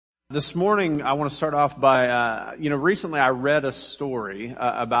This morning, I want to start off by, recently I read a story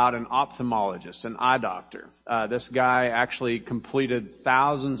about an ophthalmologist, an eye doctor. This guy actually completed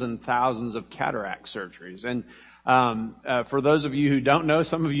thousands and thousands of cataract surgeries. And for those of you who don't know,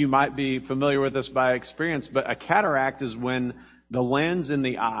 some of you might be familiar with this by experience, but a cataract is when the lens in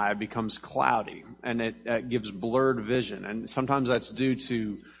the eye becomes cloudy and it gives blurred vision. And sometimes that's due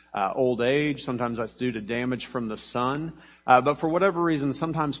to old age, sometimes that's due to damage from the sun. But for whatever reason,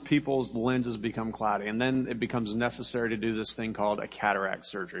 sometimes people's lenses become cloudy, and then it becomes necessary to do this thing called a cataract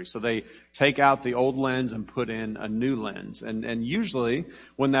surgery. So they take out the old lens and put in a new lens. And usually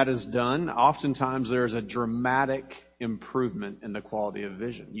when that is done, oftentimes there is a dramatic improvement in the quality of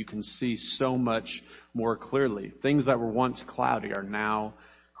vision. You can see so much more clearly. Things that were once cloudy are now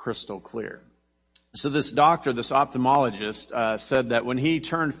crystal clear. So this doctor, this ophthalmologist, said that when he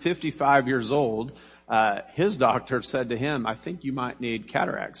turned 55 years old, his doctor said to him, "I think you might need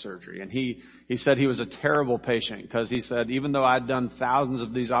cataract surgery." And he said he was a terrible patient because he said, even though I'd done thousands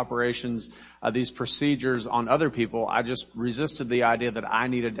of these operations, these procedures on other people, I just resisted the idea that I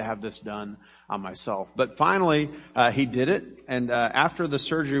needed to have this done on myself. But finally, he did it. And after the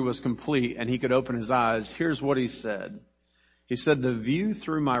surgery was complete and he could open his eyes, here's what he said. He said, "The view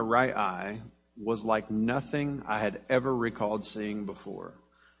through my right eye was like nothing I had ever recalled seeing before.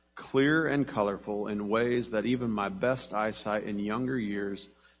 Clear and colorful in ways that even my best eyesight in younger years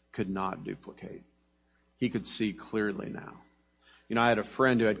could not duplicate." He could see clearly now. I had a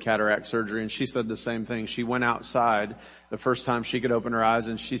friend who had cataract surgery, and she said the same thing. She went outside the first time she could open her eyes,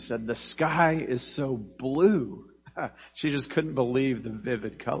 and she said, "The sky is so blue." She just couldn't believe the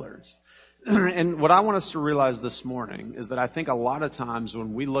vivid colors. And what I want us to realize this morning is that I think a lot of times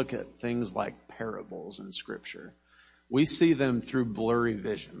when we look at things like parables in Scripture, we see them through blurry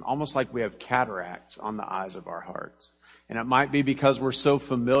vision, almost like we have cataracts on the eyes of our hearts. And it might be because we're so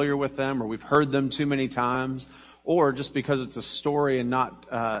familiar with them, or we've heard them too many times, or just because it's a story and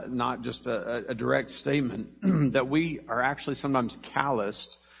not just a direct statement, that we are actually sometimes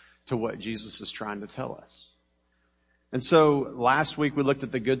calloused to what Jesus is trying to tell us. And so last week we looked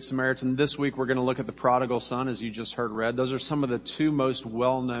at the Good Samaritan. This week we're going to look at the Prodigal Son, as you just heard read. Those are some of the two most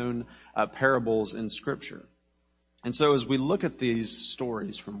well-known parables in Scripture. And so as we look at these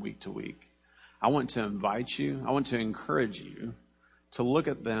stories from week to week, I want to invite you, I want to encourage you to look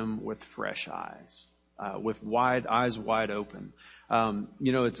at them with fresh eyes, with eyes wide open.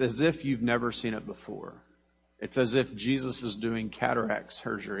 It's as if you've never seen it before. It's as if Jesus is doing cataract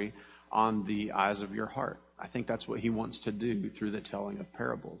surgery on the eyes of your heart. I think that's what he wants to do through the telling of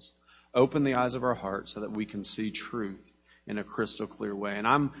parables. Open the eyes of our heart so that we can see truth in a crystal clear way. And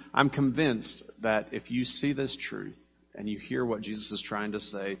I'm convinced that if you see this truth and you hear what Jesus is trying to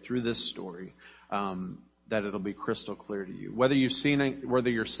say through this story, that it'll be crystal clear to you. Whether you're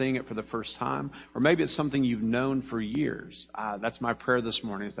seeing it for the first time, or maybe it's something you've known for years. That's my prayer this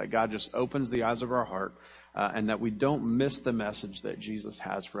morning, is that God just opens the eyes of our heart, and that we don't miss the message that Jesus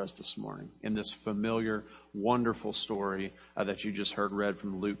has for us this morning in this familiar, wonderful story that you just heard read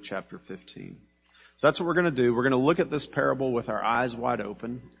from Luke chapter 15. So that's what we're going to do. We're going to look at this parable with our eyes wide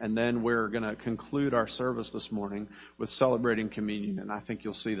open, and then we're going to conclude our service this morning with celebrating communion. And I think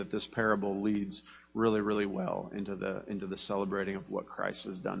you'll see that this parable leads really, really well into the celebrating of what Christ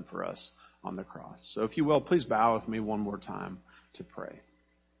has done for us on the cross. So if you will, please bow with me one more time to pray.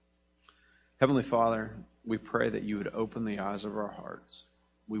 Heavenly Father, we pray that you would open the eyes of our hearts.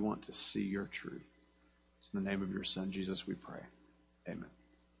 We want to see your truth. It's in the name of your Son, Jesus, we pray. Amen.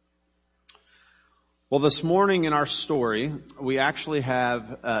 Well, this morning in our story, we actually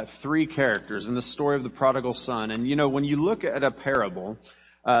have three characters in the story of the prodigal son. And when you look at a parable,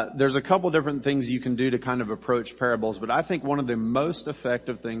 there's a couple different things you can do to kind of approach parables, but I think one of the most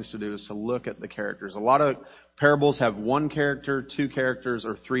effective things to do is to look at the characters. A lot of parables have one character, two characters,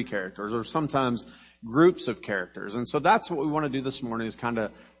 or three characters, or sometimes groups of characters. And so that's what we want to do this morning, is kind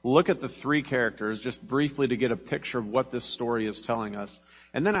of look at the three characters just briefly to get a picture of what this story is telling us.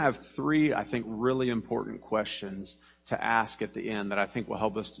 And then I have three, I think, really important questions to ask at the end that I think will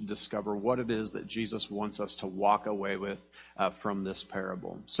help us to discover what it is that Jesus wants us to walk away with from this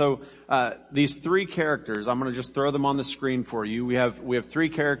parable. So these three characters, I'm going to just throw them on the screen for you. We have three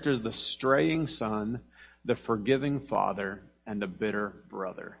characters: the straying son, the forgiving father, and the bitter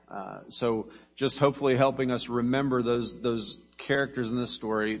brother. So just hopefully helping us remember those characters in this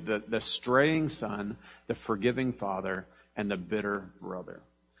story: the straying son, the forgiving father, and the bitter brother.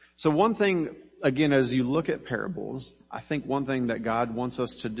 So one thing, again, as you look at parables, I think one thing that God wants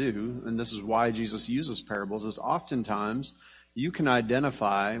us to do, and this is why Jesus uses parables, is oftentimes you can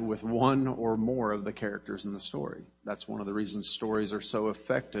identify with one or more of the characters in the story. That's one of the reasons stories are so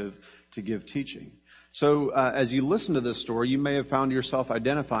effective to give teaching. So as you listen to this story, you may have found yourself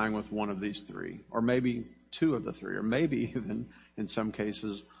identifying with one of these three, or maybe two of the three, or maybe even, in some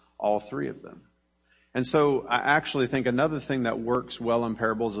cases, all three of them. And so I actually think another thing that works well in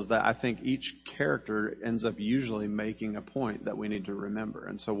parables is that I think each character ends up usually making a point that we need to remember.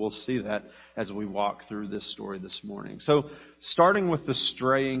 And so we'll see that as we walk through this story this morning. So starting with the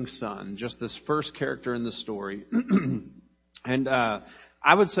straying son, just this first character in the story. And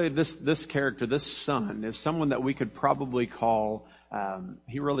I would say this character, this son, is someone that we could probably call,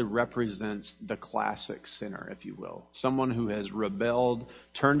 he really represents the classic sinner, if you will. Someone who has rebelled,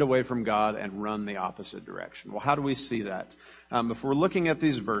 turned away from God, and run the opposite direction. Well, how do we see that? If we're looking at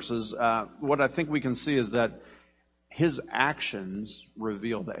these verses, what I think we can see is that his actions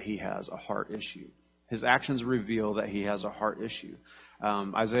reveal that he has a heart issue. His actions reveal that he has a heart issue.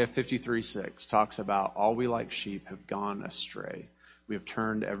 Isaiah 53:6 talks about, all we like sheep have gone astray. We have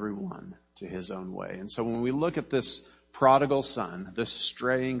turned every one to his own way. And so when we look at this prodigal son, this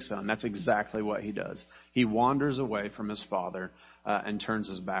straying son, that's exactly what he does. He wanders away from his father and turns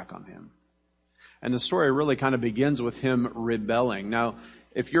his back on him. And the story really kind of begins with him rebelling. Now,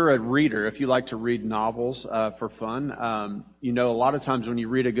 if you're a reader, if you like to read novels for fun, you know a lot of times when you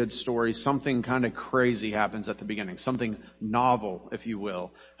read a good story, something kind of crazy happens at the beginning, something novel, if you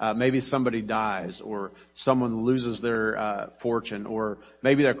will. Maybe somebody dies, or someone loses their fortune, or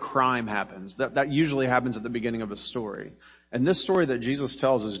maybe a crime happens. That usually happens at the beginning of a story. And this story that Jesus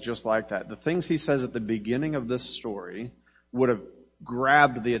tells is just like that. The things he says at the beginning of this story would have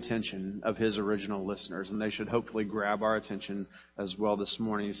grabbed the attention of his original listeners, and they should hopefully grab our attention as well this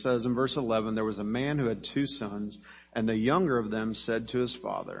morning. He says in verse 11, there was a man who had 2 sons, and the younger of them said to his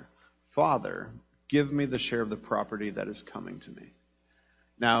father, Father, give me the share of the property that is coming to me.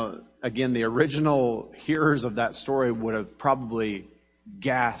 Now, again, the original hearers of that story would have probably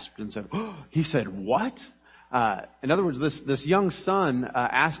gasped and said, oh, he said what? In other words, this young son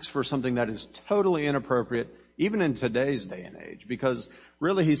asks for something that is totally inappropriate, even in today's day and age, because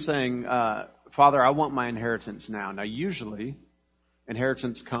really he's saying, Father, I want my inheritance now. Now, usually,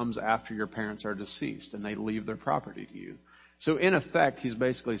 inheritance comes after your parents are deceased and they leave their property to you. So in effect, he's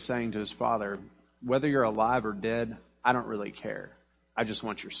basically saying to his father, whether you're alive or dead, I don't really care. I just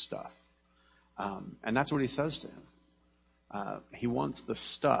want your stuff. And that's what he says to him. He wants the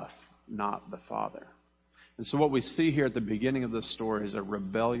stuff, not the father. And so what we see here at the beginning of this story is a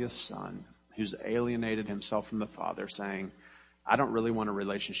rebellious son who's alienated himself from the father, saying, I don't really want a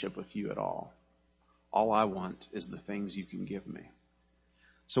relationship with you at all. All I want is the things you can give me.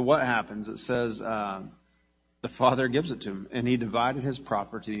 So what happens? It says the father gives it to him, and he divided his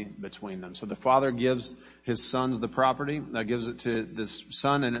property between them. So the father gives his sons the property, gives it to this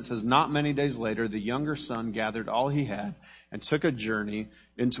son, and it says, not many days later, the younger son gathered all he had and took a journey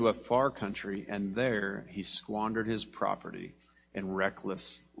into a far country, and there he squandered his property in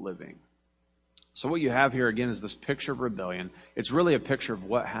reckless living. So what you have here again is this picture of rebellion. It's really a picture of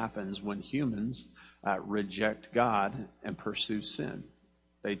what happens when humans reject God and pursue sin.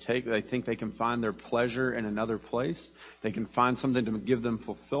 They think they can find their pleasure in another place. They can find something to give them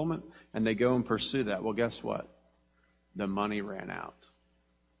fulfillment, and they go and pursue that. Well, guess what? The money ran out.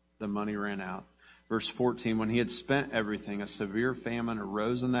 The money ran out. Verse 14, when he had spent everything, a severe famine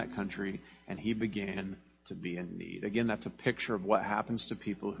arose in that country, and he began to be in need. Again, that's a picture of what happens to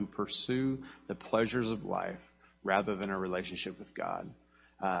people who pursue the pleasures of life rather than a relationship with God.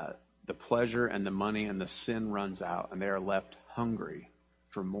 The pleasure and the money and the sin runs out, and they are left hungry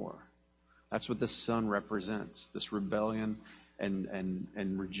for more. That's what this son represents, this rebellion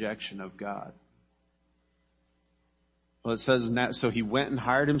and rejection of God. Well, it says, so he went and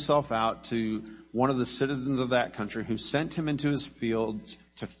hired himself out to one of the citizens of that country, who sent him into his fields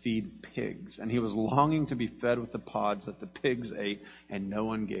to feed pigs. And he was longing to be fed with the pods that the pigs ate, and no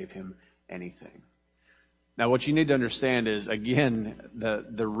one gave him anything. Now, what you need to understand is, again,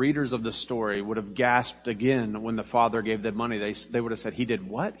 the readers of the story would have gasped again when the father gave them money. They would have said, he did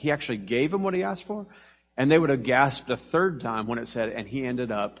what? He actually gave him what he asked for? And they would have gasped a third time when it said, and he ended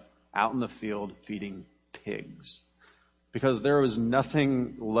up out in the field feeding pigs. Because there was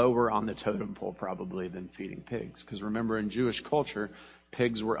nothing lower on the totem pole probably than feeding pigs. Because remember, in Jewish culture,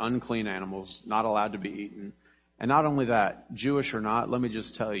 pigs were unclean animals, not allowed to be eaten. And not only that, Jewish or not, let me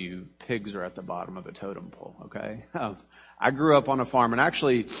just tell you, pigs are at the bottom of the totem pole, okay? I grew up on a farm, and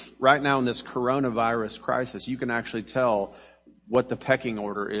actually, right now in this coronavirus crisis, you can actually tell what the pecking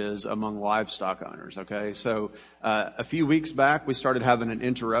order is among livestock owners, okay? So, a few weeks back, we started having an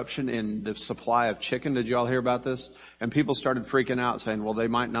interruption in the supply of chicken. Did you all hear about this? And people started freaking out saying, well, they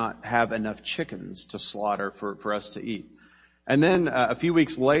might not have enough chickens to slaughter for us to eat. And then, a few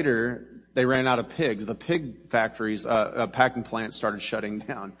weeks later, they ran out of pigs. The pig factories, packing plants started shutting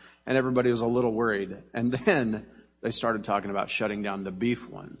down, and everybody was a little worried. And then they started talking about shutting down the beef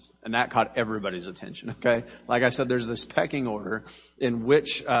ones, and that caught everybody's attention, okay? Like I said, there's this pecking order in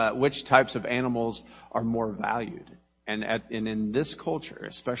which types of animals are more valued. And in this culture,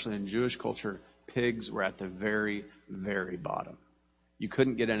 especially in Jewish culture, pigs were at the very, very bottom. You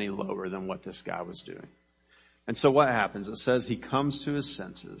couldn't get any lower than what this guy was doing. And so what happens? It says he comes to his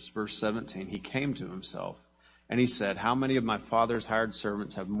senses. Verse 17, he came to himself, and he said, how many of my father's hired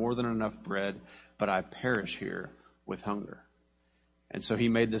servants have more than enough bread, but I perish here with hunger? And so he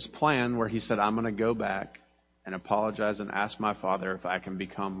made this plan where he said, I'm going to go back and apologize and ask my father if I can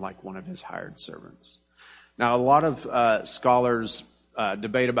become like one of his hired servants. Now, a lot of scholars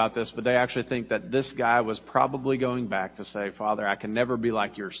debate about this, but they actually think that this guy was probably going back to say, Father, I can never be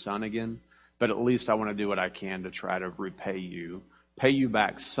like your son again, but at least I want to do what I can to try to repay you, pay you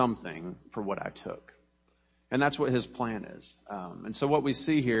back something for what I took. And that's what his plan is. And so what we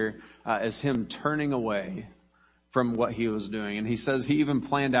see here is him turning away from what he was doing. And he says he even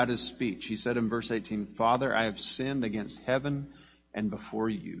planned out his speech. He said in verse 18, Father, I have sinned against heaven and before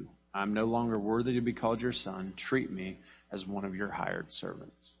you. I'm no longer worthy to be called your son. Treat me as one of your hired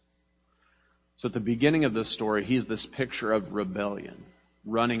servants. So at the beginning of this story, he's this picture of rebellion,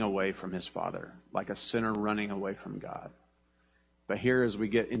 running away from his father, like a sinner running away from God. But here, as we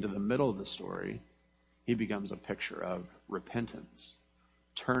get into the middle of the story, he becomes a picture of repentance,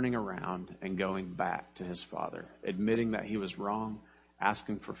 turning around and going back to his father, admitting that he was wrong,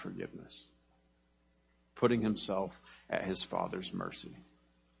 asking for forgiveness, putting himself at his father's mercy.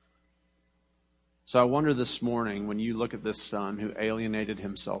 So I wonder this morning, when you look at this son who alienated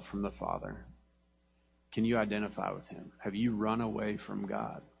himself from the father, can you identify with him? Have you run away from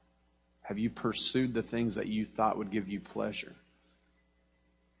God? Have you pursued the things that you thought would give you pleasure?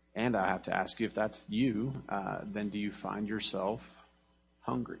 And I have to ask you, if that's you, then do you find yourself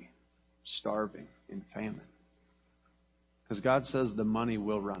hungry, starving, in famine? Because God says the money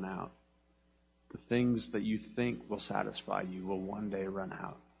will run out. The things that you think will satisfy you will one day run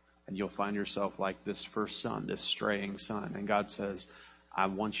out. And you'll find yourself like this first son, this straying son. And God says, I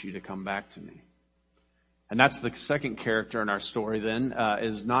want you to come back to me. And that's the second character in our story then,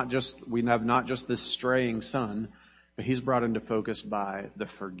 is not just, we have not just this straying son, but he's brought into focus by the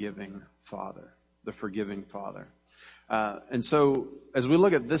forgiving father, the forgiving father. And so as we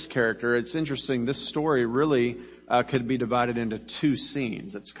look at this character, it's interesting. This story really could be divided into two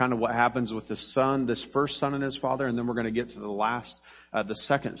scenes. It's kind of what happens with the son, this first son and his father, and then we're going to get to the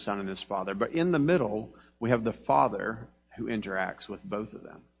second son and his father. But in the middle, we have the father who interacts with both of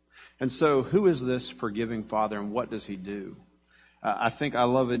them. And so who is this forgiving father, and what does he do? I think I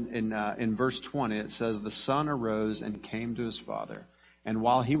love it in verse 20. It says, the son arose and came to his father, and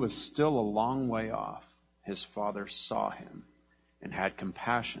while he was still a long way off, his father saw him and had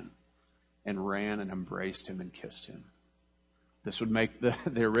compassion and ran and embraced him and kissed him. This would make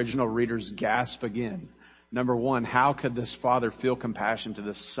the original readers gasp again. Number one, how could this father feel compassion to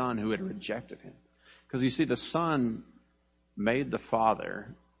this son who had rejected him? Because you see, the son made the father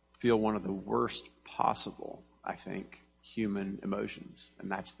feel one of the worst possible, I think, human emotions. And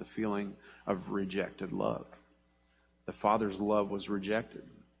that's the feeling of rejected love. The father's love was rejected.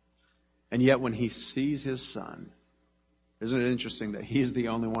 And yet when he sees his son, isn't it interesting that he's the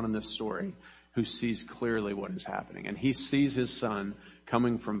only one in this story who sees clearly what is happening? And he sees his son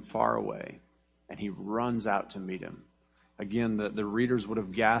coming from far away, and he runs out to meet him. Again, the readers would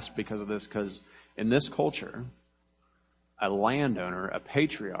have gasped because of this, because in this culture, a landowner, a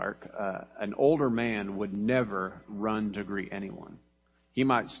patriarch, an older man would never run to greet anyone. He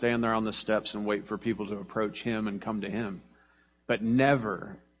might stand there on the steps and wait for people to approach him and come to him, but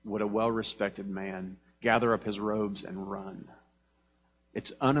never would a well-respected man gather up his robes and run.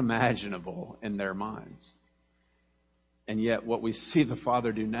 It's unimaginable in their minds. And yet what we see the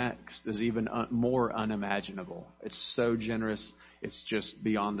father do next is even more unimaginable. It's so generous, it's just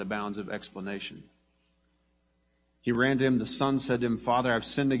beyond the bounds of explanation. He ran to him. The son said to him, Father, I've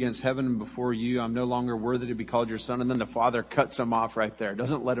sinned against heaven and before you. I'm no longer worthy to be called your son. And then the father cuts him off right there.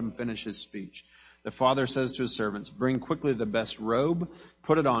 Doesn't let him finish his speech. The father says to his servants, bring quickly the best robe,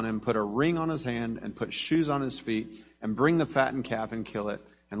 put it on him, put a ring on his hand, and put shoes on his feet, and bring the fattened calf and kill it,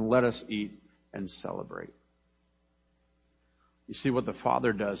 and let us eat and celebrate. You see what the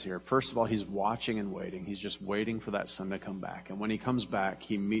father does here. First of all, he's watching and waiting. He's just waiting for that son to come back. And when he comes back,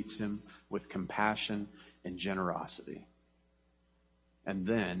 he meets him with compassion and generosity. And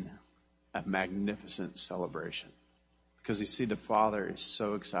then a magnificent celebration. Because you see, the father is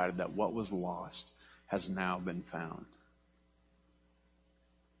so excited that what was lost has now been found.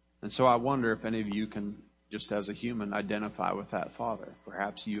 And so I wonder if any of you can, just as a human, identify with that father.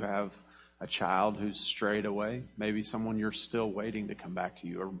 Perhaps you have a child who's strayed away, maybe someone you're still waiting to come back to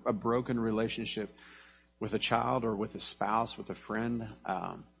you, or a broken relationship with a child or with a spouse, with a friend,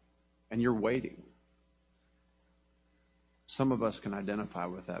 and you're waiting. Some of us can identify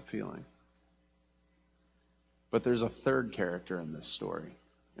with that feeling. But there's a third character in this story.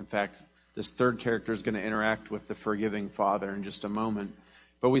 In fact, this third character is going to interact with the forgiving father in just a moment.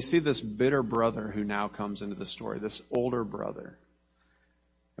 But we see this bitter brother who now comes into the story, this older brother.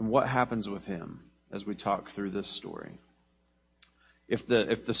 And what happens with him as we talk through this story? If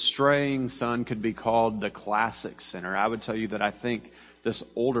the straying son could be called the classic sinner, I would tell you that I think this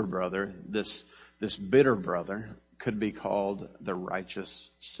older brother, this bitter brother, could be called the righteous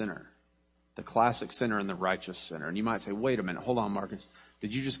sinner. The classic sinner and the righteous sinner. And you might say, wait a minute, hold on, Marcus.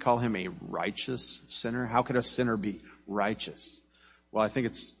 Did you just call him a righteous sinner? How could a sinner be righteous? Well, I think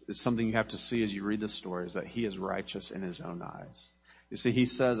it's something you have to see as you read the story, is that he is righteous in his own eyes. You see, he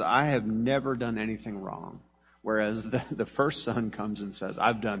says, I have never done anything wrong. Whereas the first son comes and says,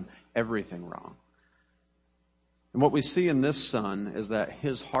 I've done everything wrong. And what we see in this son is that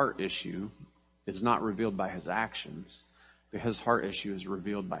his heart issue is not revealed by his actions, but his heart issue is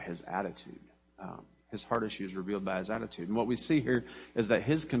revealed by his attitude. His heart issue is revealed by his attitude. And what we see here is that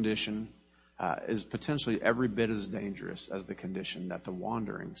his condition is potentially every bit as dangerous as the condition that the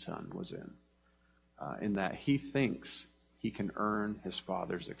wandering son was in that he thinks he can earn his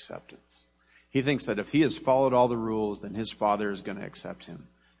father's acceptance. He thinks that if he has followed all the rules, then his father is going to accept him.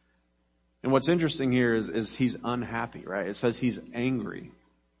 And what's interesting here is he's unhappy, right? It says he's angry.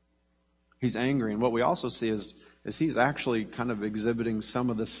 He's angry. And what we also see is he's actually kind of exhibiting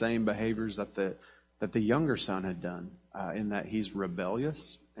some of the same behaviors that the younger son had done, in that he's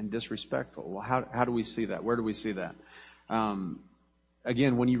rebellious and disrespectful. Well, how do we see that? Where do we see that?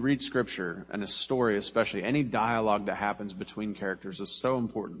 Again, when you read scripture and a story, especially any dialogue that happens between characters is so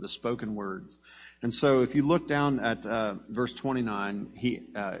important, the spoken words. And so if you look down at verse 29,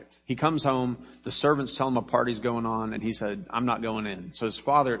 he comes home, the servants tell him a party's going on, and he said, I'm not going in. So his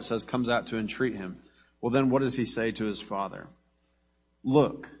father, it says, comes out to entreat him. Well, then what does he say to his father?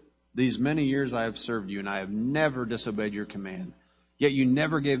 Look, these many years I have served you, and I have never disobeyed your command. Yet you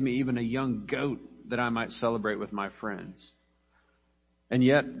never gave me even a young goat that I might celebrate with my friends. And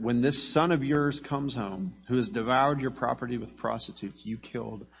yet, when this son of yours comes home, who has devoured your property with prostitutes, you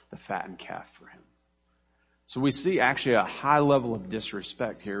killed the fattened calf for him. So we see actually a high level of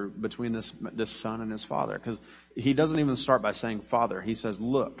disrespect here between this son and his father. Because he doesn't even start by saying father. He says,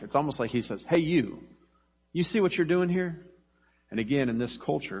 look. It's almost like he says, hey, you see what you're doing here? And again, in this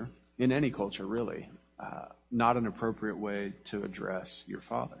culture, in any culture really, not an appropriate way to address your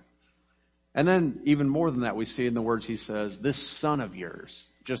father. And then even more than that, we see in the words he says, this son of yours,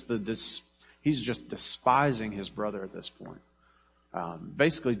 he's just despising his brother at this point.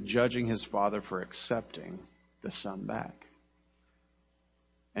 Basically judging his father for accepting the son back.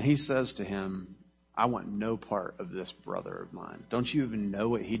 And he says to him, I want no part of this brother of mine. Don't you even know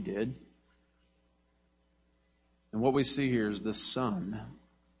what he did? And what we see here is this son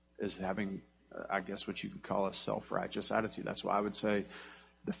is having, I guess what you could call a self-righteous attitude. That's why I would say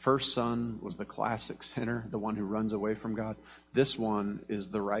the first son was the classic sinner, the one who runs away from God. This one is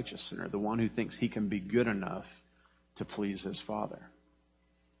the righteous sinner, the one who thinks he can be good enough to please his father.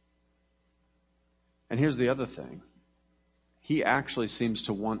 And here's the other thing. He actually seems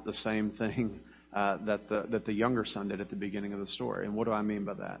to want the same thing that the younger son did at the beginning of the story. And what do I mean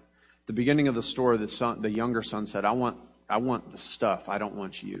by that? At the beginning of the story, the younger son said, I want the stuff. I don't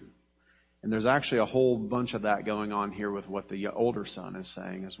want you. And there's actually a whole bunch of that going on here with what the older son is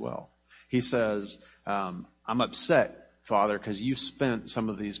saying as well. He says, I'm upset, Father, because you spent some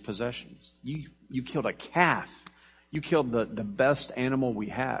of these possessions. You killed a calf. You killed the best animal we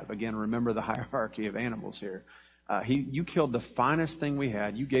have. Again, remember the hierarchy of animals here. You killed the finest thing we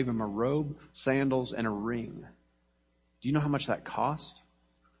had. You gave him a robe, sandals, and a ring. Do you know how much that cost?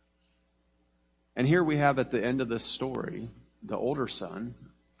 And here we have at the end of this story, the older son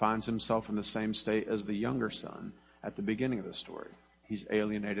finds himself in the same state as the younger son at the beginning of the story. He's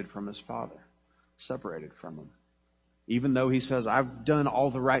alienated from his father, separated from him. Even though he says, I've done all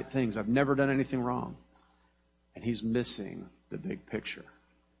the right things. I've never done anything wrong. And he's missing the big picture.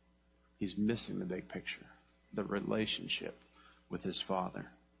 He's missing the big picture, the relationship with his father.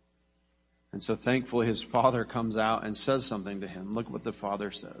 And so thankfully his father comes out and says something to him. Look what the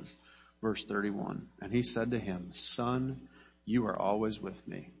father says. Verse 31. And he said to him, Son, you are always with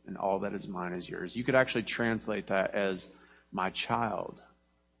me, and all that is mine is yours. You could actually translate that as, my child,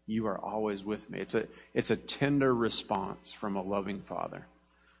 you are always with me. It's a tender response from a loving father,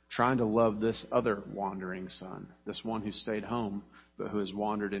 trying to love this other wandering son, this one who stayed home, but who has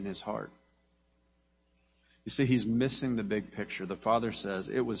wandered in his heart. You see, he's missing the big picture. The father says,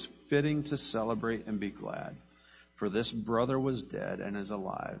 it was fitting to celebrate and be glad, for this brother was dead and is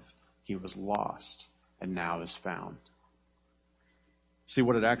alive. He was lost and now is found. See,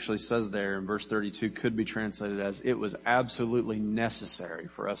 what it actually says there in verse 32 could be translated as, it was absolutely necessary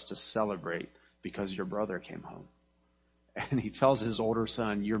for us to celebrate because your brother came home. And he tells his older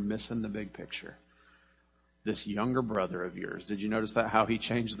son, you're missing the big picture. This younger brother of yours. Did you notice that? How he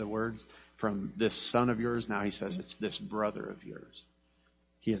changed the words from this son of yours? Now he says it's this brother of yours.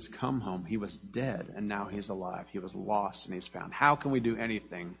 He has come home. He was dead and now he's alive. He was lost and he's found. How can we do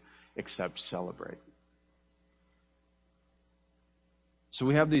anything except celebrate? So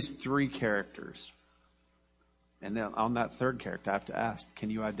we have these three characters. And then on that third character, I have to ask, can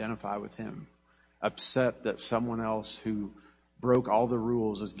you identify with him? Upset that someone else who broke all the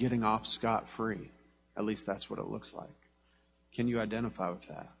rules is getting off scot-free. At least that's what it looks like. Can you identify with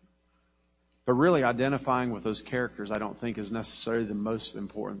that? But really identifying with those characters, I don't think is necessarily the most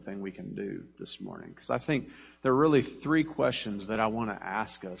important thing we can do this morning. Because I think there are really three questions that I want to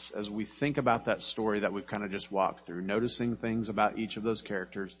ask us as we think about that story that we've kind of just walked through, noticing things about each of those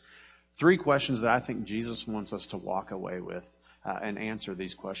characters. Three questions that I think Jesus wants us to walk away with and answer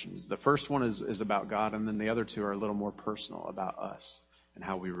these questions. The first one is about God, and then the other two are a little more personal, about us and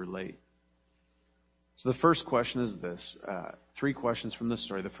how we relate. So the first question is this, three questions from this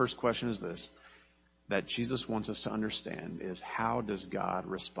story. The first question is this, that Jesus wants us to understand is, how does God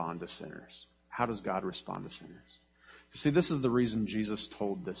respond to sinners? How does God respond to sinners? You see, this is the reason Jesus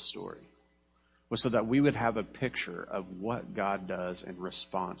told this story, was so that we would have a picture of what God does in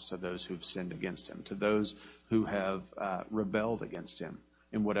response to those who've sinned against him, to those who have rebelled against him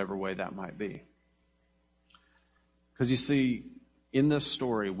in whatever way that might be. Because you see, in this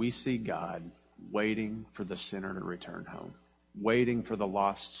story, we see God waiting for the sinner to return home, waiting for the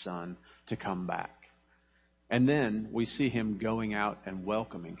lost son to come back. And then we see him going out and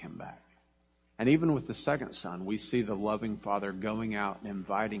welcoming him back. And even with the second son, we see the loving father going out and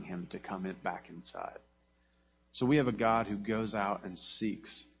inviting him to come back inside. So we have a God who goes out and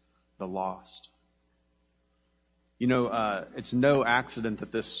seeks the lost. You know, it's no accident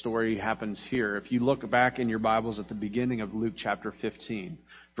that this story happens here. If you look back in your Bibles at the beginning of Luke chapter 15,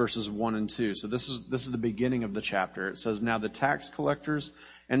 verses 1 and 2. So this is the beginning of the chapter. It says, now the tax collectors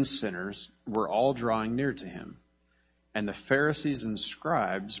and sinners were all drawing near to him. And the Pharisees and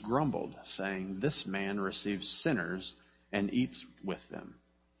scribes grumbled, saying, this man receives sinners and eats with them.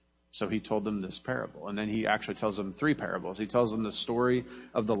 So he told them this parable. And then he actually tells them three parables. He tells them the story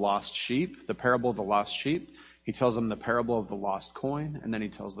of the lost sheep, the parable of the lost sheep. He tells them the parable of the lost coin. And then he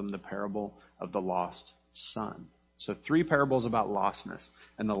tells them the parable of the lost son. So three parables about lostness.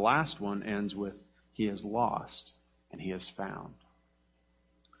 And the last one ends with, he is lost and he is found.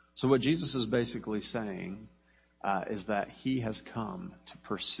 So what Jesus is basically saying is that he has come to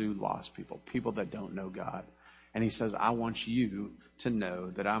pursue lost people, people that don't know God. And he says, I want you to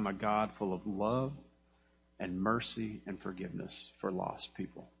know that I'm a God full of love and mercy and forgiveness for lost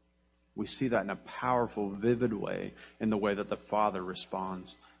people. We see that in a powerful, vivid way in the way that the Father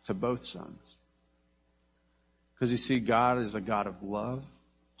responds to both sons. Because you see, God is a God of love,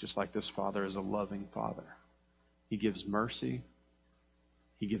 just like this Father is a loving Father. He gives mercy.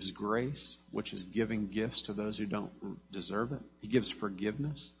 He gives grace, which is giving gifts to those who don't deserve it. He gives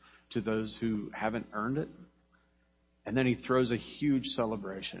forgiveness to those who haven't earned it. And then he throws a huge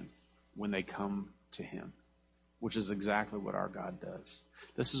celebration when they come to him, which is exactly what our God does.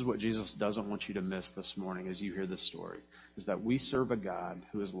 This is what Jesus doesn't want you to miss this morning as you hear this story, is that we serve a God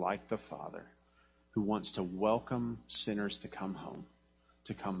who is like the Father, who wants to welcome sinners to come home,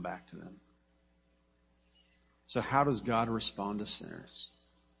 to come back to them. So how does God respond to sinners?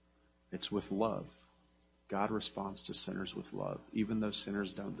 It's with love. God responds to sinners with love, even though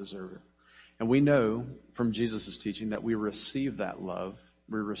sinners don't deserve it. And we know from Jesus' teaching that we receive that love,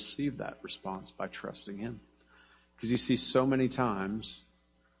 we receive that response by trusting him. Because you see, so many times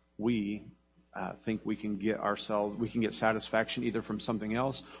we think we can get satisfaction either from something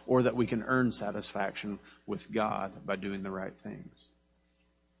else, or that we can earn satisfaction with God by doing the right things.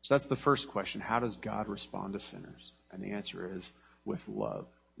 So that's the first question. How does God respond to sinners? And the answer is with love,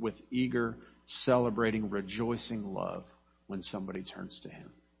 with eager, celebrating, rejoicing love, when somebody turns to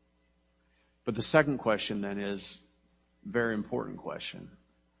him. But the second question then is a very important question.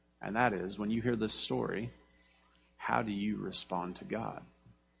 And that is, when you hear this story, how do you respond to God?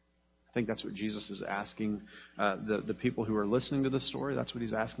 I think that's what Jesus is asking the people who are listening to the story. That's what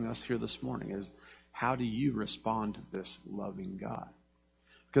he's asking us here this morning is, how do you respond to this loving God?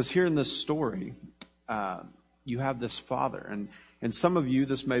 Because here in this story, you have this father. And some of you,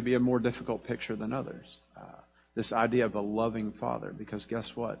 this may be a more difficult picture than others. This idea of a loving father. Because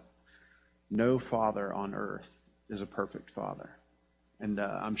guess what? No father on earth is a perfect father. And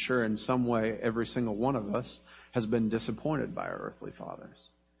I'm sure in some way, every single one of us has been disappointed by our earthly fathers.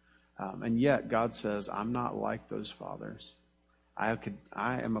 And yet God says, I'm not like those fathers. I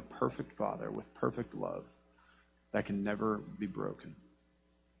am a perfect father with perfect love that can never be broken.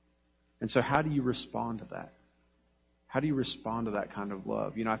 And so how do you respond to that? How do you respond to that kind of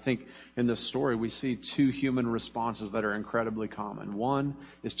love? You know, I think in this story we see two human responses that are incredibly common. One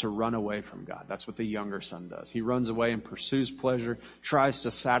is to run away from God. That's what the younger son does. He runs away and pursues pleasure, tries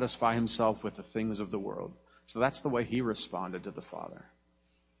to satisfy himself with the things of the world. So that's the way he responded to the father.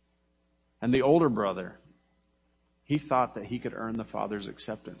 And the older brother, he thought that he could earn the father's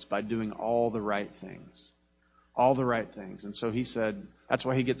acceptance by doing all the right things. All the right things. And so he said, that's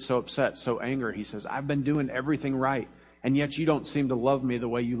why he gets so upset, so angry. He says, I've been doing everything right, and yet you don't seem to love me the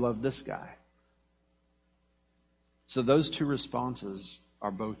way you love this guy. So those two responses are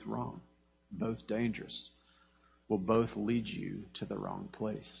both wrong, both dangerous, will both lead you to the wrong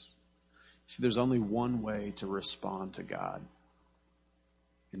place. See, there's only one way to respond to God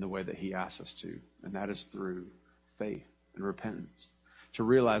in the way that he asks us to, and that is through faith and repentance. To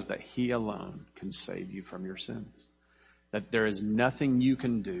realize that he alone can save you from your sins. That there is nothing you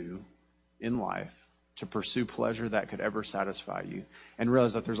can do in life to pursue pleasure that could ever satisfy you. And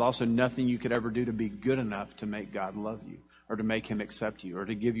realize that there's also nothing you could ever do to be good enough to make God love you, or to make him accept you, or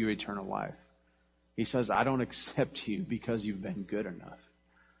to give you eternal life. He says, I don't accept you because you've been good enough.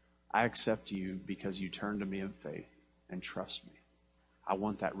 I accept you because you turn to me in faith and trust me. I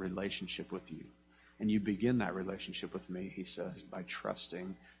want that relationship with you. And you begin that relationship with me, he says, by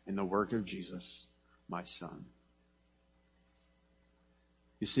trusting in the work of Jesus, my son.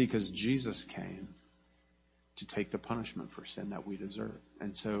 You see, because Jesus came to take the punishment for sin that we deserve.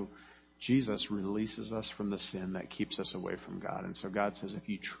 And so Jesus releases us from the sin that keeps us away from God. And so God says, if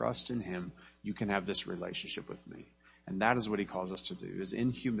you trust in him, you can have this relationship with me. And that is what he calls us to do, is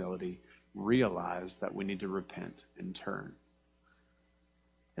in humility, realize that we need to repent and turn.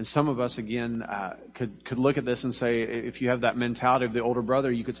 And some of us, again, could look at this and say, if you have that mentality of the older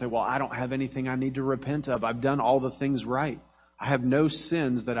brother, you could say, well, I don't have anything I need to repent of. I've done all the things right. I have no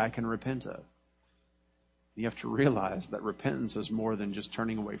sins that I can repent of. You have to realize that repentance is more than just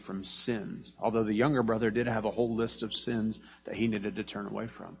turning away from sins. Although the younger brother did have a whole list of sins that he needed to turn away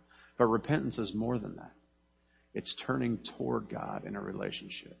from. But repentance is more than that. It's turning toward God in a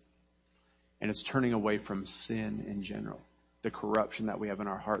relationship. And it's turning away from sin in general. The corruption that we have in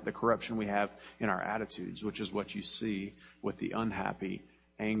our heart, the corruption we have in our attitudes, which is what you see with the unhappy,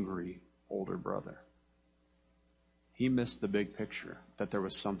 angry older brother. He missed the big picture, that there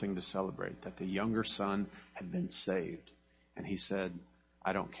was something to celebrate, that the younger son had been saved. And he said,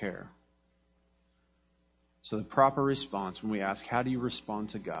 I don't care. So the proper response when we ask, how do you respond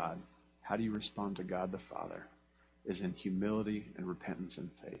to God? How do you respond to God the Father? Is in humility and repentance and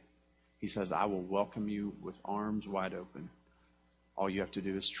faith. He says, I will welcome you with arms wide open. All you have to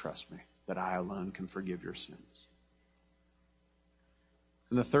do is trust me, that I alone can forgive your sins.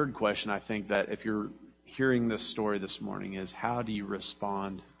 And the third question, I think, that if you're hearing this story this morning is, how do you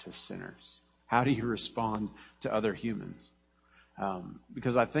respond to sinners? How do you respond to other humans?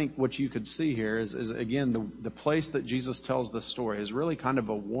 Because I think what you could see here is again, the place that Jesus tells this story is really kind of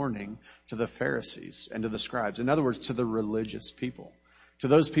a warning to the Pharisees and to the scribes. In other words, to the religious people. To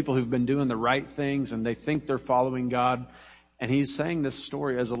those people who've been doing the right things and they think they're following God. And he's saying this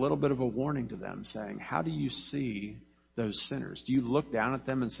story as a little bit of a warning to them, saying, how do you see those sinners? Do you look down at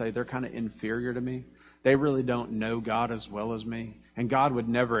them and say, they're kind of inferior to me? They really don't know God as well as me. And God would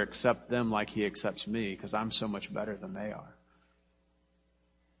never accept them like he accepts me because I'm so much better than they are.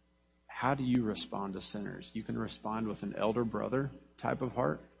 How do you respond to sinners? You can respond with an elder brother type of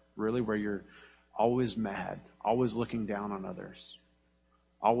heart, really, where you're always mad, always looking down on others,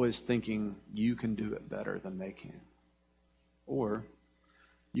 always thinking you can do it better than they can. Or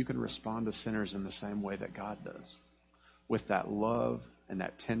you can respond to sinners in the same way that God does, with that love and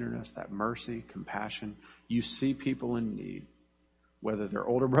that tenderness, that mercy, compassion. You see people in need, whether they're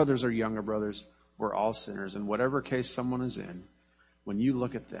older brothers or younger brothers, we're all sinners. In whatever case someone is in, when you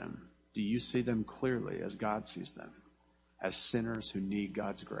look at them, do you see them clearly as God sees them? as sinners who need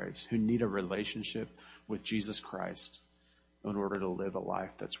God's grace, who need a relationship with Jesus Christ in order to live a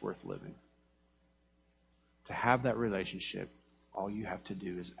life that's worth living. To have that relationship, all you have to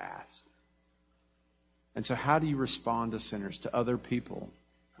do is ask. And so how do you respond to sinners, to other people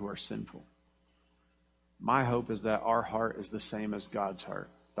who are sinful? My hope is that our heart is the same as God's heart,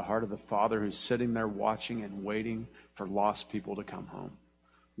 the heart of the Father who's sitting there watching and waiting for lost people to come home,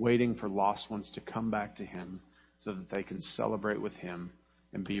 waiting for lost ones to come back to Him so that they can celebrate with Him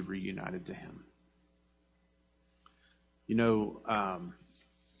and be reunited to Him. You know,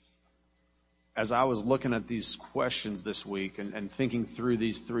 as I was looking at these questions this week and thinking through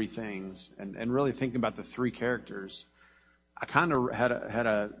these three things and really thinking about the three characters, I kind of had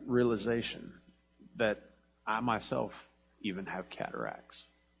a realization that I myself even have cataracts,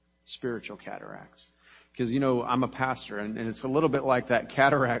 spiritual cataracts. Because, you know, I'm a pastor and it's a little bit like that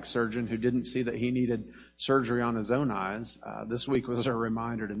cataract surgeon who didn't see that he needed surgery on his own eyes. This week was a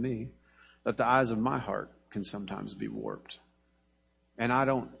reminder to me that the eyes of my heart can sometimes be warped. And I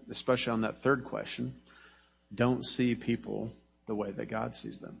don't, especially on that third question, don't see people the way that God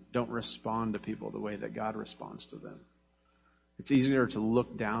sees them. Don't respond to people the way that God responds to them. It's easier to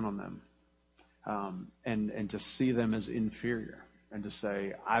look down on them and to see them as inferior and to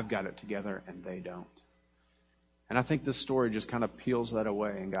say, I've got it together and they don't. And I think this story just kind of peels that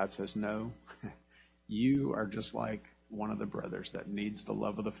away, and God says, no, you are just like one of the brothers that needs the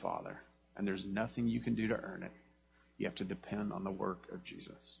love of the Father, and there's nothing you can do to earn it. You have to depend on the work of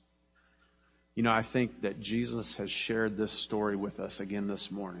Jesus. You know, I think that Jesus has shared this story with us again this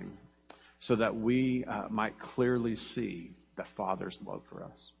morning so that we might clearly see the Father's love for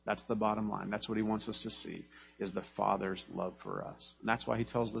us. That's the bottom line. That's what He wants us to see, is the Father's love for us. And that's why He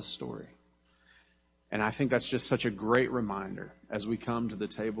tells this story. And I think that's just such a great reminder as we come to the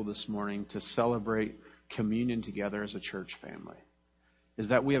table this morning to celebrate communion together as a church family, is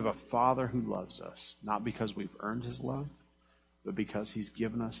that we have a Father who loves us, not because we've earned His love, but because He's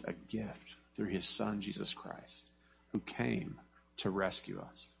given us a gift through His Son, Jesus Christ, who came to rescue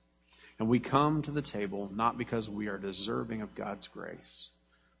us. And we come to the table not because we are deserving of God's grace,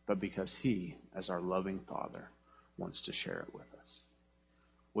 but because He, as our loving Father, wants to share it with us.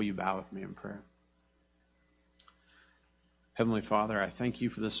 Will you bow with me in prayer? Heavenly Father, I thank You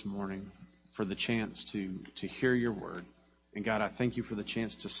for this morning, for the chance to hear Your word. And God, I thank You for the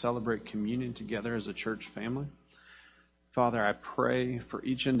chance to celebrate communion together as a church family. Father, I pray for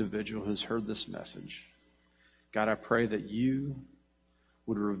each individual who's heard this message. God, I pray that You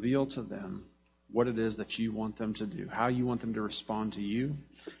would reveal to them what it is that You want them to do, how You want them to respond to You,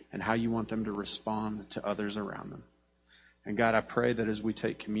 and how You want them to respond to others around them. And God, I pray that as we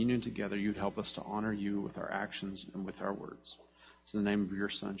take communion together, You'd help us to honor You with our actions and with our words. It's in the name of Your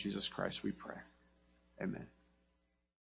Son, Jesus Christ, we pray. Amen.